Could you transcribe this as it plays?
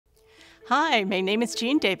Hi, my name is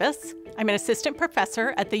Jean Davis. I'm an assistant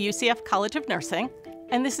professor at the UCF College of Nursing,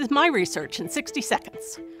 and this is my research in 60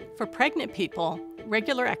 seconds. For pregnant people,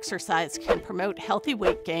 regular exercise can promote healthy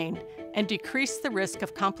weight gain and decrease the risk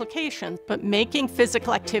of complications, but making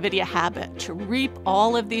physical activity a habit to reap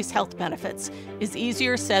all of these health benefits is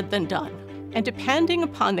easier said than done. And depending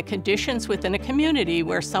upon the conditions within a community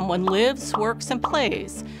where someone lives, works, and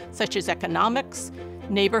plays, such as economics,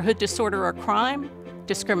 neighborhood disorder or crime,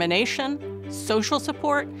 discrimination, social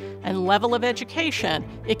support, and level of education,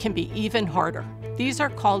 it can be even harder. These are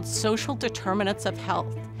called social determinants of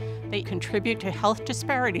health. They contribute to health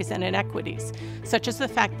disparities and inequities, such as the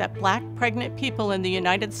fact that Black pregnant people in the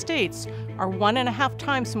United States are 1.5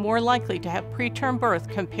 times more likely to have preterm birth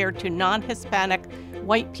compared to non-Hispanic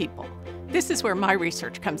white people. This is where my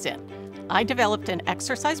research comes in. I developed an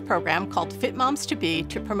exercise program called Fit Moms to Be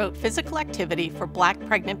to promote physical activity for Black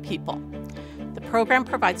pregnant people. The program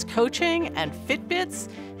provides coaching and Fitbits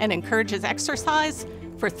and encourages exercise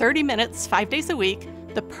for 30 minutes, 5 days a week.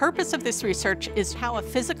 The purpose of this research is how a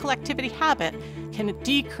physical activity habit can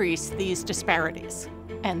decrease these disparities.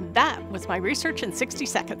 And that was my research in 60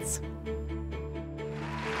 seconds.